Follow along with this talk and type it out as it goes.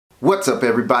What's up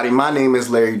everybody, my name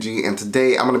is Larry G and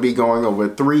today I'm going to be going over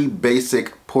 3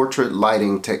 basic portrait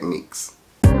lighting techniques.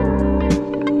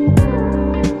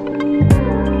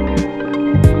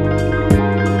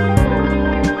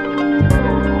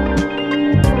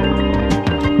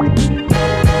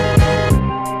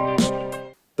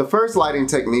 The first lighting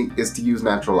technique is to use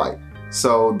natural light.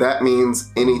 So that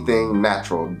means anything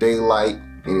natural, daylight,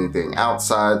 anything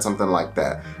outside, something like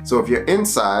that. So if you're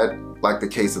inside, like the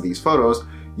case of these photos,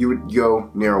 you would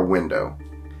go near a window.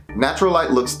 Natural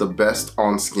light looks the best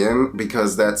on skin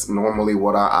because that's normally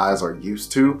what our eyes are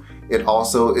used to. It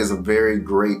also is a very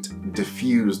great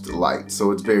diffused light.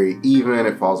 So it's very even,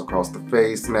 it falls across the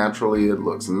face naturally, it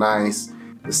looks nice.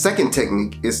 The second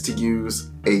technique is to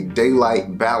use a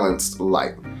daylight balanced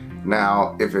light.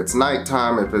 Now, if it's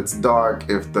nighttime, if it's dark,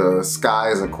 if the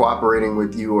sky isn't cooperating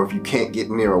with you, or if you can't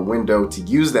get near a window to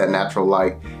use that natural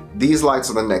light, these lights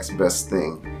are the next best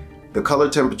thing. The color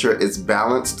temperature is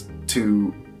balanced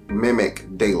to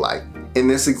mimic daylight. In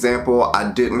this example,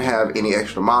 I didn't have any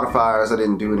extra modifiers, I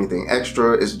didn't do anything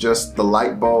extra, it's just the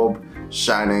light bulb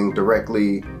shining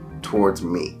directly towards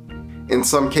me. In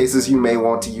some cases, you may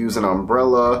want to use an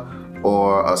umbrella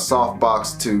or a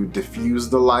softbox to diffuse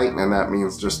the light, and that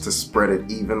means just to spread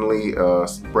it evenly,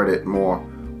 spread it more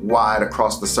wide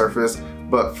across the surface.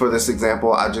 But for this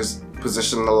example, I just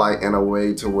positioned the light in a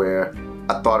way to where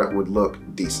I thought it would look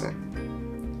decent.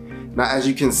 Now, as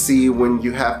you can see, when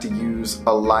you have to use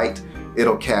a light,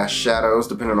 it'll cast shadows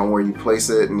depending on where you place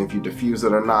it and if you diffuse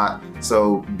it or not.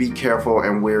 So be careful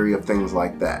and wary of things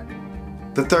like that.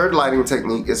 The third lighting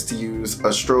technique is to use a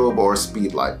strobe or a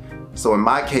speed light. So in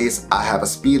my case, I have a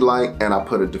speed light and I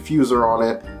put a diffuser on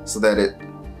it so that it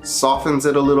softens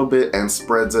it a little bit and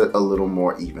spreads it a little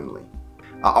more evenly.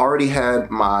 I already had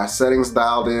my settings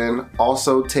dialed in.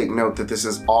 Also take note that this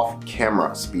is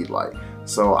off-camera speed light.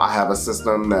 So I have a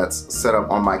system that's set up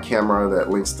on my camera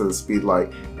that links to the speed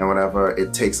light, and whenever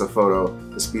it takes a photo,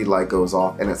 the speed light goes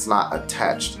off and it's not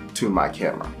attached to my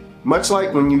camera. Much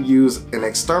like when you use an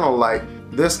external light,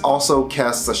 this also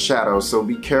casts a shadow, so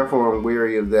be careful and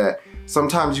wary of that.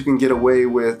 Sometimes you can get away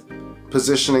with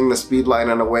positioning the speed light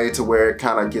in a way to where it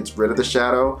kind of gets rid of the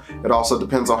shadow. It also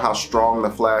depends on how strong the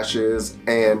flash is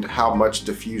and how much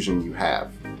diffusion you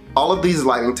have. All of these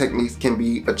lighting techniques can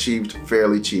be achieved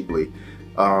fairly cheaply.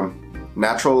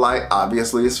 Natural light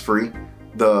obviously is free.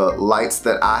 The lights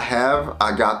that I have,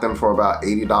 I got them for about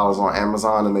 $80 on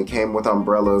Amazon, and they came with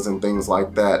umbrellas and things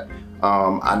like that.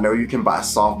 I know you can buy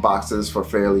soft boxes for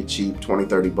fairly cheap,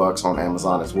 20-30 bucks on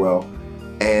Amazon as well.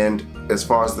 And as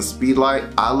far as the speed light,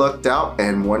 I lucked out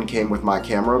and one came with my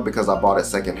camera because I bought it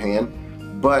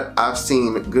secondhand. But I've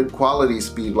seen good quality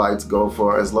speed lights go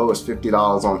for as low as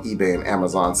 $50 on eBay and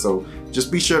Amazon. So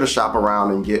just be sure to shop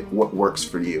around and get what works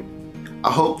for you. I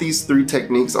hope these 3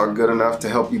 techniques are good enough to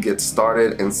help you get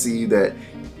started and see that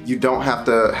you don't have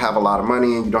to have a lot of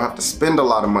money and you don't have to spend a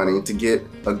lot of money to get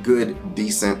a good,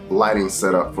 decent lighting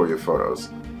setup for your photos.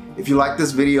 If you like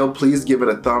this video, please give it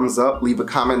a thumbs up, leave a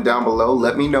comment down below,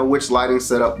 let me know which lighting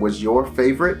setup was your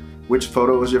favorite, which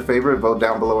photo was your favorite, vote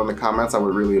down below in the comments, I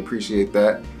would really appreciate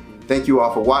that. Thank you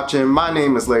all for watching, my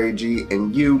name is Larry G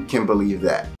and you can believe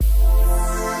that.